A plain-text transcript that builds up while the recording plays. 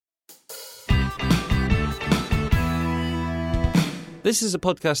This is a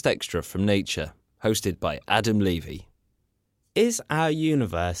podcast extra from Nature, hosted by Adam Levy. Is our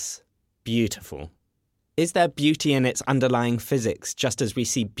universe beautiful? Is there beauty in its underlying physics, just as we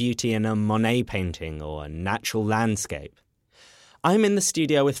see beauty in a Monet painting or a natural landscape? I'm in the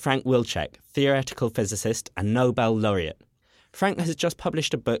studio with Frank Wilczek, theoretical physicist and Nobel laureate. Frank has just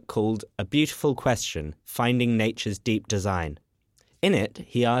published a book called A Beautiful Question, Finding Nature's Deep Design. In it,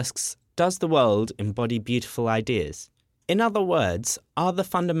 he asks, does the world embody beautiful ideas? In other words, are the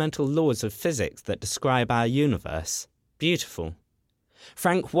fundamental laws of physics that describe our universe beautiful?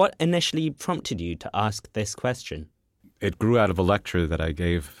 Frank, what initially prompted you to ask this question? It grew out of a lecture that I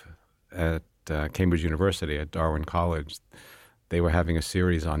gave at Cambridge University at Darwin College. They were having a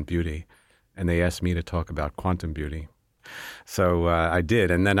series on beauty, and they asked me to talk about quantum beauty. So I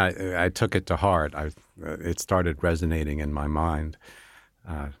did, and then I took it to heart. It started resonating in my mind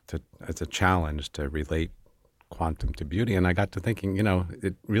as a challenge to relate quantum to beauty. And I got to thinking,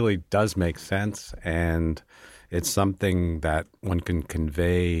 it really does make sense, and it's something that one can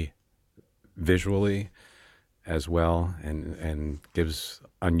convey visually as well, and gives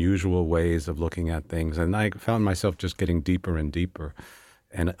unusual ways of looking at things. And I found myself just getting deeper and deeper,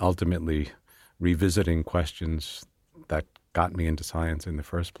 and ultimately revisiting questions that got me into science in the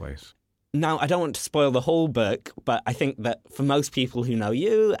first place. Now, I don't want to spoil the whole book, but I think that for most people who know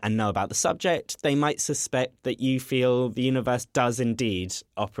you and know about the subject, they might suspect that you feel the universe does indeed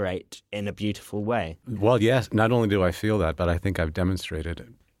operate in a beautiful way. Well, yes, not only do I feel that, but I think I've demonstrated it.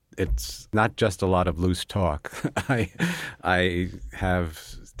 It's not just a lot of loose talk. I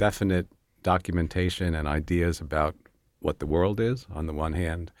have definite documentation and ideas about what the world is, on the one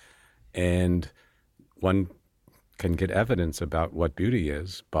hand, and one can get evidence about what beauty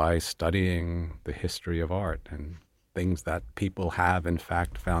is by studying the history of art and things that people have, in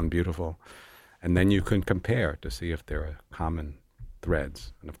fact, found beautiful. And then you can compare to see if there are common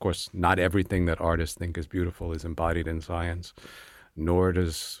threads. And of course, not everything that artists think is beautiful is embodied in science, nor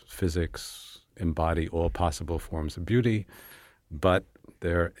does physics embody all possible forms of beauty. But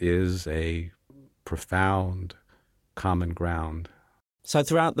there is a profound common ground. So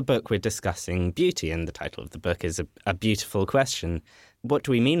throughout the book, we're discussing beauty, and the title of the book is A Beautiful Question. What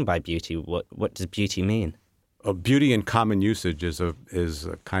do we mean by beauty? What does beauty mean? Beauty in common usage is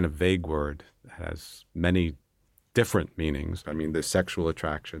a kind of vague word. It has many different meanings. I mean, there's sexual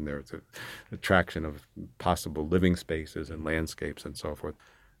attraction, there's an attraction of possible living spaces and landscapes and so forth.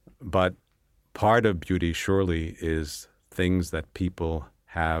 But part of beauty surely is things that people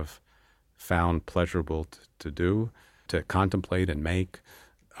have found pleasurable to do, to contemplate and make,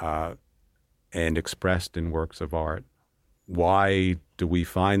 and expressed in works of art. Why do we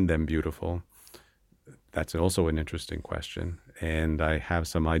find them beautiful? That's also an interesting question. And I have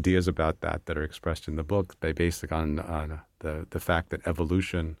some ideas about that are expressed in the book. They base it on the fact that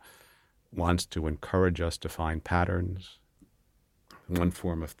evolution wants to encourage us to find patterns. One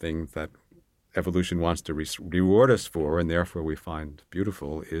form of things that evolution wants to reward us for, and therefore we find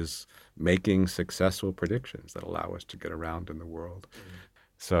beautiful, is making successful predictions that allow us to get around in the world.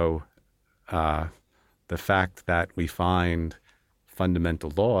 So the fact that we find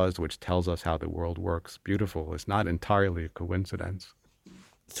fundamental laws which tells us how the world works beautiful is not entirely a coincidence.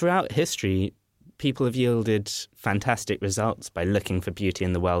 Throughout history, people have yielded fantastic results by looking for beauty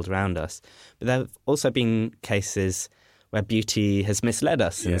in the world around us. But there have also been cases where beauty has misled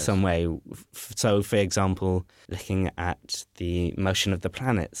us in some way. So, for example, looking at the motion of the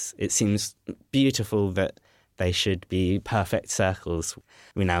planets, it seems beautiful that they should be perfect circles.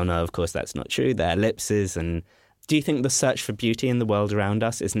 We now know, of course, that's not true. They're ellipses. And do you think the search for beauty in the world around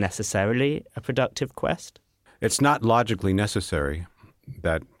us is necessarily a productive quest? It's not logically necessary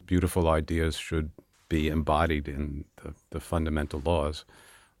that beautiful ideas should be embodied in the fundamental laws,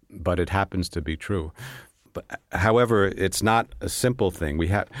 but it happens to be true. But, however, it's not a simple thing. We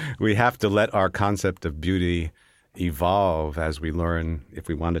have to let our concept of beauty evolve as we learn, if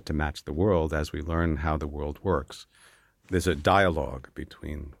we want it to match the world, as we learn how the world works. There's a dialogue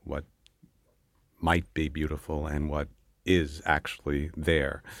between what might be beautiful and what is actually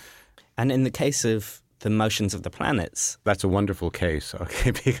there. And in the case of the motions of the planets, that's a wonderful case,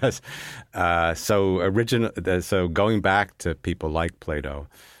 okay? Because so going back to people like Plato,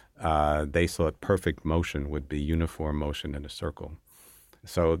 they thought perfect motion would be uniform motion in a circle.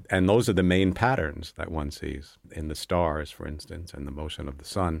 So, and those are the main patterns that one sees in the stars, for instance, and the motion of the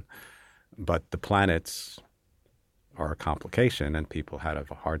sun. But the planets are a complication, and people had a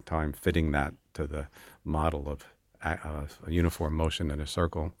hard time fitting that to the model of a uniform motion in a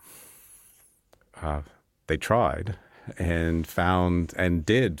circle. They tried, and found and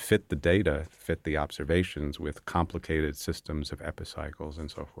did fit the data, fit the observations with complicated systems of epicycles and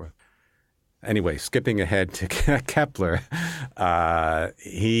so forth. Anyway, skipping ahead to Kepler,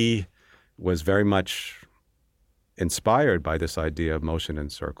 he was very much inspired by this idea of motion in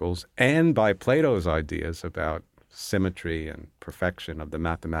circles and by Plato's ideas about symmetry and perfection of the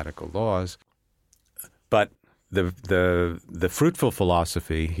mathematical laws. But the fruitful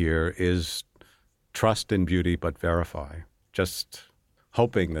philosophy here is trust in beauty but verify. Just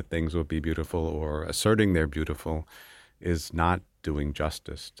hoping that things will be beautiful or asserting they're beautiful is not doing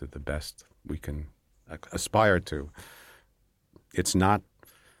justice to the best we can aspire to. It's not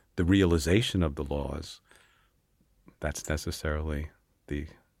the realization of the laws that's necessarily the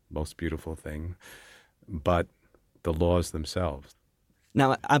most beautiful thing, but the laws themselves.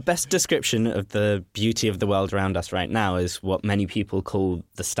 Now, our best description of the beauty of the world around us right now is what many people call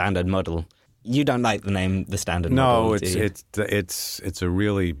the Standard Model. You don't like the name the Standard Model, No, do you? it's a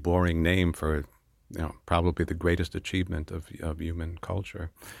really boring name for probably the greatest achievement of human culture.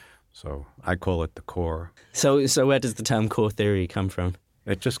 So I call it the core. So where does the term core theory come from?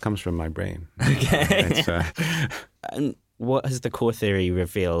 It just comes from my brain. Okay. And what has the core theory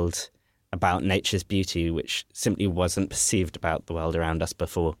revealed about nature's beauty which simply wasn't perceived about the world around us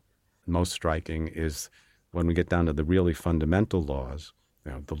before? Most striking is when we get down to the really fundamental laws,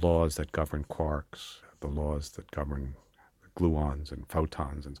 the laws that govern quarks, the laws that govern gluons and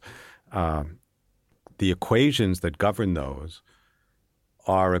photons. And the equations that govern those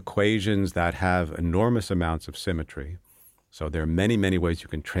are equations that have enormous amounts of symmetry. So there are many, many ways you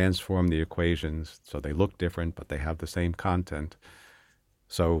can transform the equations so they look different, but they have the same content.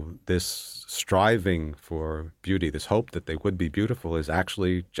 So this striving for beauty, this hope that they would be beautiful is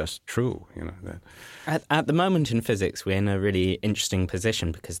actually just true. At the moment in physics, we're in a really interesting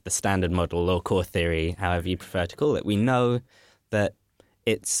position because the Standard Model or core theory, however you prefer to call it, we know that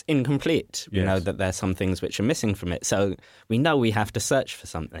it's incomplete. We know that there's some things which are missing from it. So we know we have to search for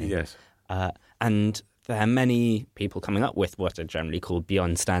something. Yes. And there are many people coming up with what are generally called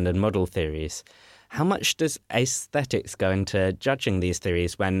beyond standard model theories. How much does aesthetics go into judging these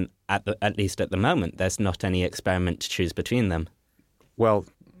theories when, at least at the moment, there's not any experiment to choose between them? Well,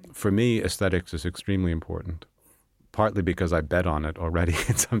 for me, aesthetics is extremely important, partly because I bet on it already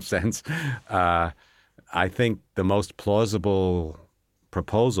in some sense. I think the most plausible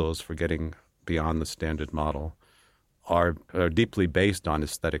proposals for getting beyond the standard model are deeply based on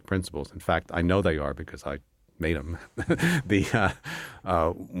aesthetic principles. In fact, I know they are because I made them.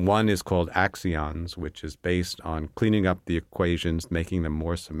 One is called axions, which is based on cleaning up the equations, making them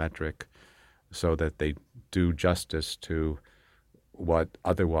more symmetric so that they do justice to what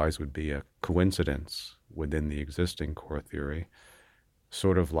otherwise would be a coincidence within the existing core theory,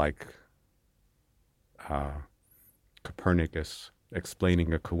 sort of like Copernicus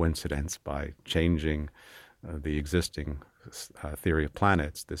explaining a coincidence by changing the existing theory of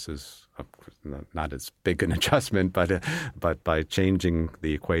planets. This is not as big an adjustment, but by changing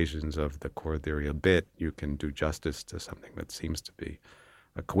the equations of the core theory a bit, you can do justice to something that seems to be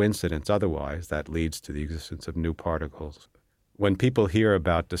a coincidence otherwise that leads to the existence of new particles. When people hear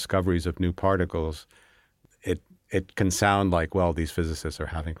about discoveries of new particles, it can sound like, well, these physicists are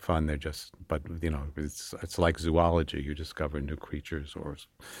having fun. But it's like zoology. You discover new creatures, or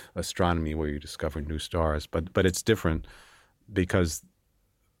astronomy where you discover new stars. But it's different because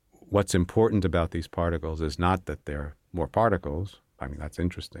what's important about these particles is not that they're more particles. I mean, that's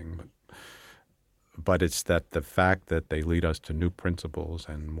interesting, but it's that the fact that they lead us to new principles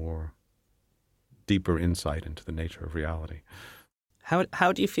and more deeper insight into the nature of reality.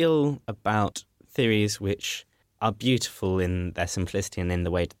 How do you feel about theories which are beautiful in their simplicity and in the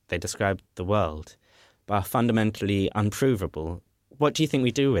way they describe the world, but are fundamentally unprovable? What do you think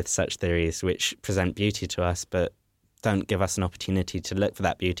we do with such theories which present beauty to us but don't give us an opportunity to look for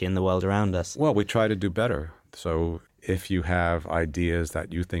that beauty in the world around us? Well, we try to do better. So if you have ideas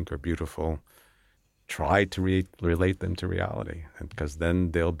that you think are beautiful, try to relate them to reality, because then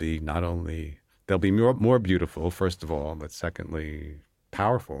they'll be more beautiful, first of all, but secondly,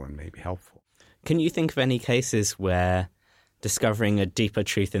 powerful and maybe helpful. Can you think of any cases where discovering a deeper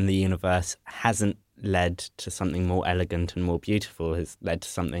truth in the universe hasn't led to something more elegant and more beautiful, has led to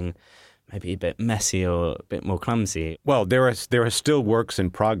something maybe a bit messy or a bit more clumsy? Well, there are still works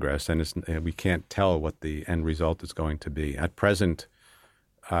in progress, and we can't tell what the end result is going to be. At present,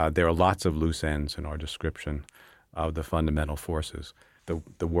 there are lots of loose ends in our description of the fundamental forces.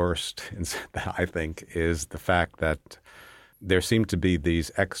 The worst, I think, is the fact that there seem to be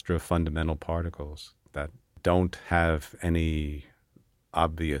these extra fundamental particles that don't have any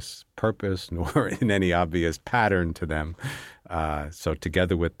obvious purpose nor in any obvious pattern to them. So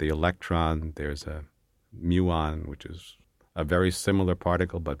together with the electron, there's a muon, which is a very similar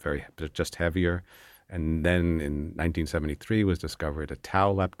particle, but just heavier. And then in 1973 was discovered a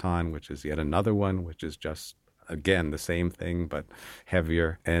tau lepton, which is yet another one, which is just, again, the same thing, but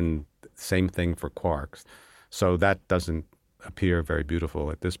heavier. And same thing for quarks. So that doesn't appear very beautiful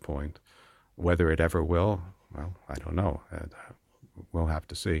at this point. Whether it ever will, well, I don't know. We'll have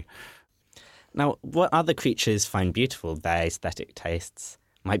to see. Now, what other creatures find beautiful? Their aesthetic tastes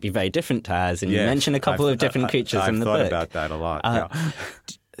might be very different to ours, and you mention a couple of different creatures in the book. I've thought about that a lot, yeah.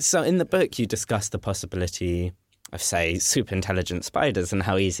 So in the book, you discuss the possibility of, say, super intelligent spiders and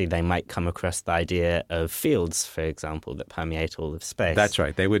how easy they might come across the idea of fields, for example, that permeate all of space. That's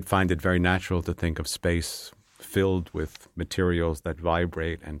right. They would find it very natural to think of space filled with materials that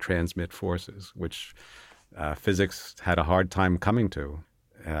vibrate and transmit forces, which physics had a hard time coming to.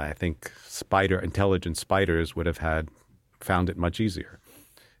 I think intelligent spiders would have found it much easier.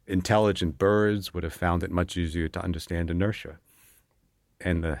 Intelligent birds would have found it much easier to understand inertia.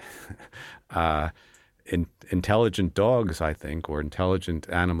 And the intelligent dogs, I think, or intelligent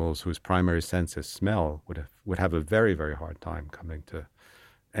animals whose primary sense is smell would have a very, very hard time coming to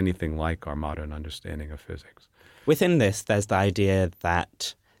anything like our modern understanding of physics. Within this, there's the idea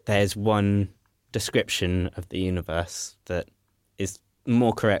that there's one description of the universe that is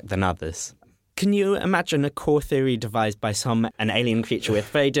more correct than others. Can you imagine a core theory devised by an alien creature with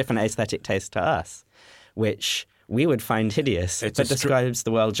very different aesthetic tastes to us, which we would find hideous, but describes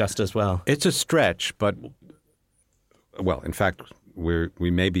the world just as well? It's a stretch, but, well, in fact,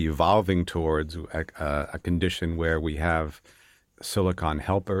 we may be evolving towards a condition where we have silicon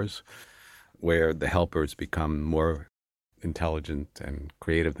helpers, where the helpers become more intelligent and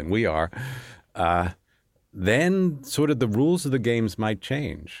creative than we are. Then sort of the rules of the games might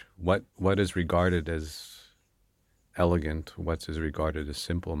change. What is regarded as elegant, what is regarded as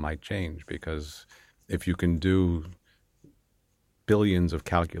simple might change, because if you can do billions of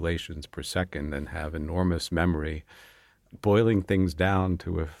calculations per second and have enormous memory, boiling things down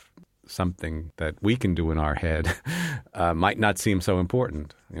to something that we can do in our head might not seem so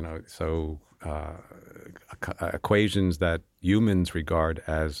important. So equations that humans regard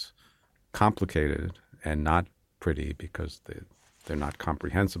as complicated and not pretty because they're not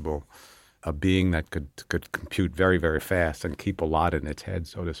comprehensible, a being that could compute very, very fast and keep a lot in its head,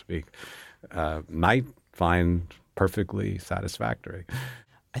 so to speak, might find perfectly satisfactory.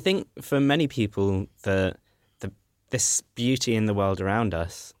 I think for many people, this beauty in the world around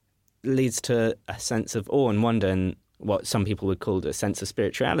us leads to a sense of awe and wonder, and what some people would call a sense of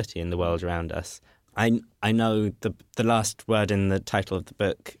spirituality in the world around us. I know the last word in the title of the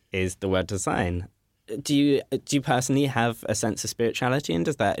book is the word design. Do you personally have a sense of spirituality, and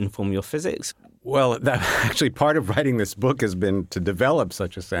does that inform your physics? Well, actually part of writing this book has been to develop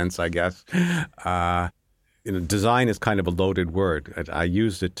such a sense, I guess. Design is kind of a loaded word. I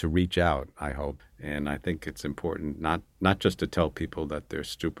used it to reach out, I hope. And I think it's important not just to tell people that they're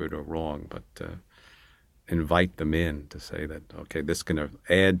stupid or wrong, but to invite them in to say that, okay, this can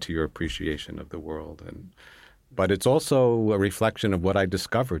add to your appreciation of the world. But it's also a reflection of what I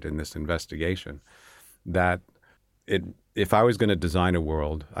discovered in this investigation, that if I was going to design a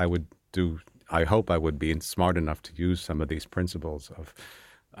world, I hope I would be smart enough to use some of these principles of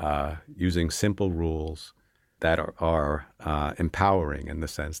using simple rules that are empowering in the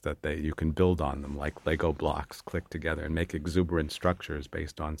sense that you can build on them like Lego blocks, click together and make exuberant structures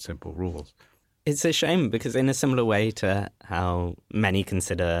based on simple rules. It's a shame because in a similar way to how many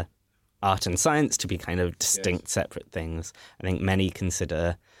consider art and science to be kind of distinct, separate things, I think many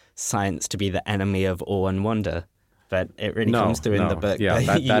consider science to be the enemy of awe and wonder. But it really comes through in the book. Yeah,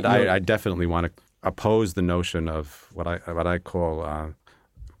 I definitely want to oppose the notion of what I call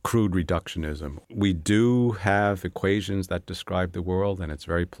crude reductionism. We do have equations that describe the world, and it's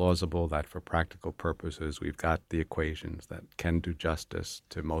very plausible that for practical purposes we've got the equations that can do justice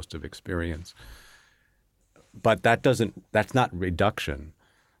to most of experience. But that's not reduction.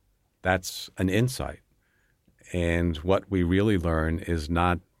 That's an insight. And what we really learn is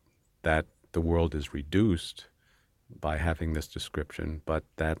not that the world is reduced by having this description, but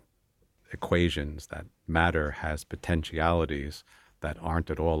that equations, that matter has potentialities that aren't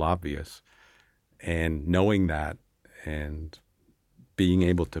at all obvious. And knowing that and being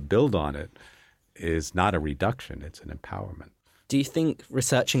able to build on it is not a reduction, it's an empowerment. Do you think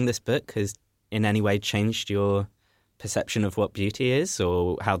researching this book has in any way changed your perception of what beauty is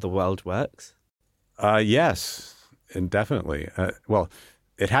or how the world works? Yes, and definitely. Well,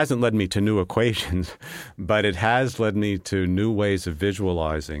 it hasn't led me to new equations, but it has led me to new ways of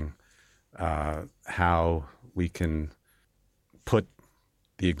visualizing how we can put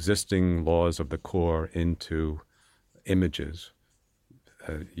the existing laws of the core into images,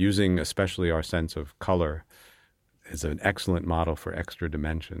 using especially our sense of color is an excellent model for extra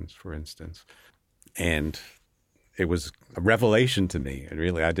dimensions, for instance. And it was a revelation to me. And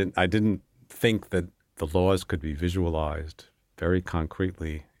really, I didn't think that the laws could be visualized very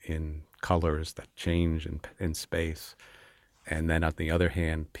concretely in colors that change in space. And then on the other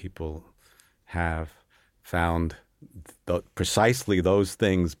hand, people have found precisely those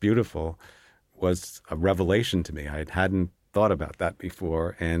things beautiful was a revelation to me. I hadn't thought about that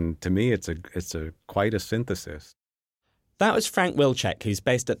before. And to me, it's quite a synthesis. That was Frank Wilczek, who's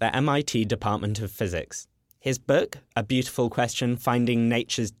based at the MIT Department of Physics. His book, A Beautiful Question, Finding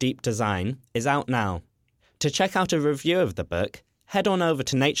Nature's Deep Design, is out now. To check out a review of the book, head on over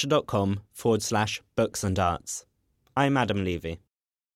to nature.com/books and arts. I'm Adam Levy.